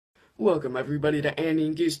Welcome everybody to Annie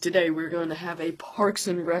and Goose. Today we're going to have a Parks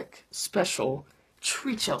and Rec special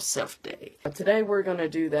Treat Yourself Day. Today we're going to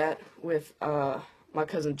do that with my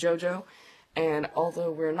cousin JoJo, and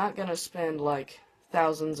although we're not going to spend like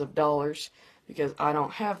thousands of dollars because I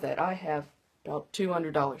don't have that, I have about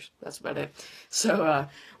 $200. That's about it. So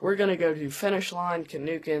we're going to go to Finish Line,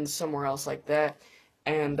 Canuckin, somewhere else like that,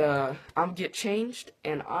 and I'll get changed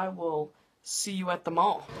and I will see you at the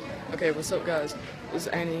mall. Okay, what's up guys? This is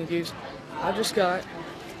Annie and Goose. I just got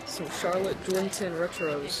some Charlotte Jordan 10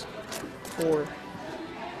 Retros for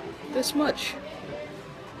this much.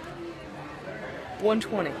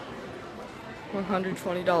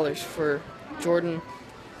 $120 for Jordan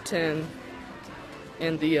 10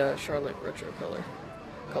 in the Charlotte Retro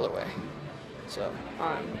colorway. So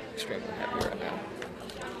I'm extremely happy right now.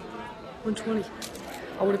 $120.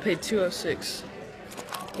 I would have paid $206.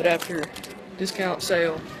 But after discount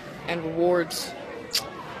sale and rewards,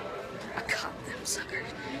 I caught them suckers.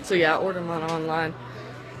 So yeah, I ordered mine online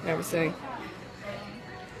and everything.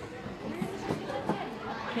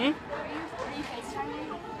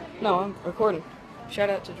 No, I'm recording. Shout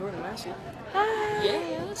out to Jordan Massey. Hi.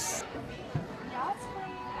 Yes.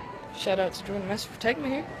 Shout out to Jordan Massey for taking me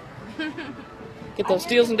here. Get those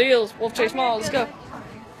deals and deals. Wolf Chase Mall, let's go.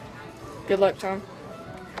 Good luck, Tom.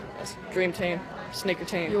 That's dream team. Sneaker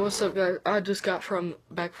team. Yo, what's up guys? I just got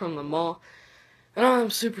back from the mall and I'm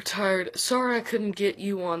super tired. Sorry I couldn't get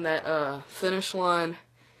you on that Finish Line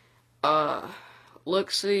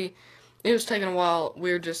look-see. It was taking a while.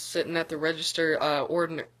 We were just sitting at the register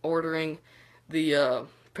ordering the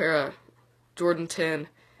pair of Jordan 10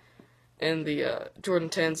 and the Jordan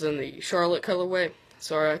 10s in the Charlotte colorway.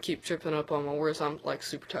 Sorry I keep tripping up on my words. I'm like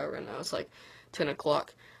super tired right now. It's like 10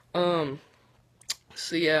 o'clock. So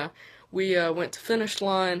yeah, we went to Finish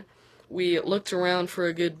Line, we looked around for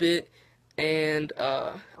a good bit, and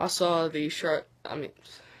I saw the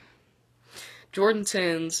Jordan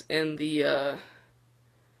 10s in the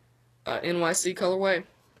NYC colorway,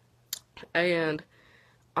 and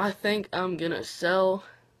I think I'm gonna sell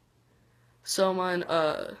mine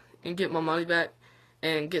and get my money back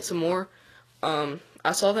and get some more. I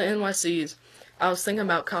saw the NYCs. I was thinking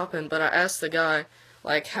about copping, but I asked the guy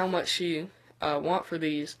like how much he want for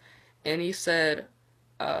these. And he said,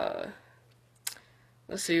 let's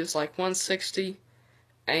see, it was like $160,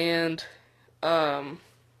 and, no,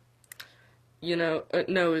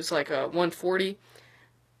 it was like $140,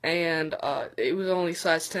 and, it was only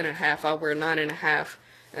size 10.5, I wear 9.5,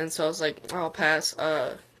 and so I was like, I'll pass.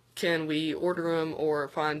 Can we order them or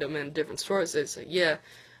find them in different stores? They said, yeah,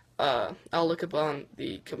 I'll look up on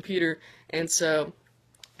the computer, and so,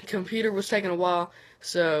 the computer was taking a while,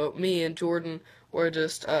 so me and Jordan were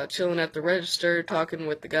just chilling at the register, talking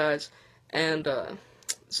with the guys, and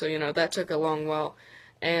so that took a long while,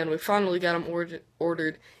 and we finally got them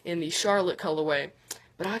ordered in the Charlotte colorway,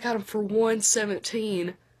 but I got them for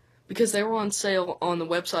 $117 because they were on sale on the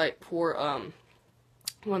website for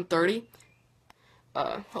 $130.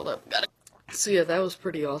 Hold up, got it. So yeah, that was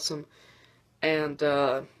pretty awesome, and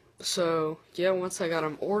so yeah, once I got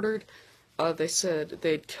them ordered, they said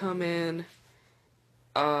they'd come in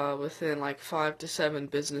within like 5 to 7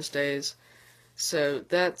 business days. So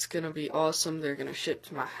that's gonna be awesome. They're gonna ship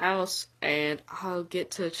to my house and I'll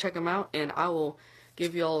get to check them out, and I will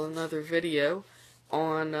give y'all another video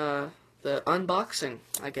on the unboxing,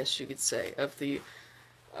 I guess you could say, of the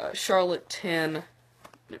Charlotte 10.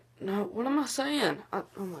 No, what am I saying? Oh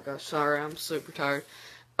my gosh, sorry, I'm super tired.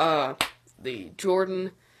 The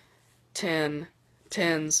Jordan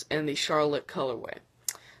 10s and the Charlotte colorway.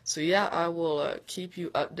 So yeah, I will keep you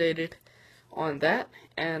updated on that,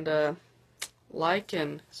 and like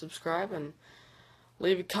and subscribe and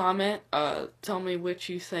leave a comment. Tell me which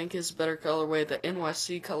you think is better colorway, the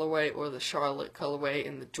NYC colorway or the Charlotte colorway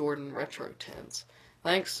in the Jordan Retro 10s.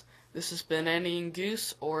 Thanks. This has been Annie and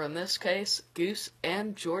Goose, or in this case, Goose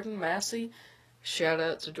and Jordan Massey. Shout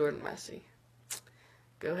out to Jordan Massey.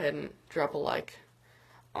 Go ahead and drop a like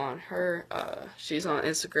on her. She's on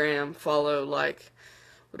Instagram. Follow, like,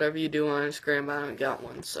 whatever you do on Instagram. I haven't got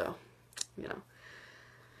one, so,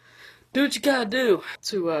 do what you gotta do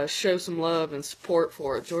to show some love and support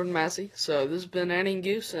for Jordan Massey. So this has been Annie and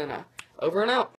Goose, and over and out.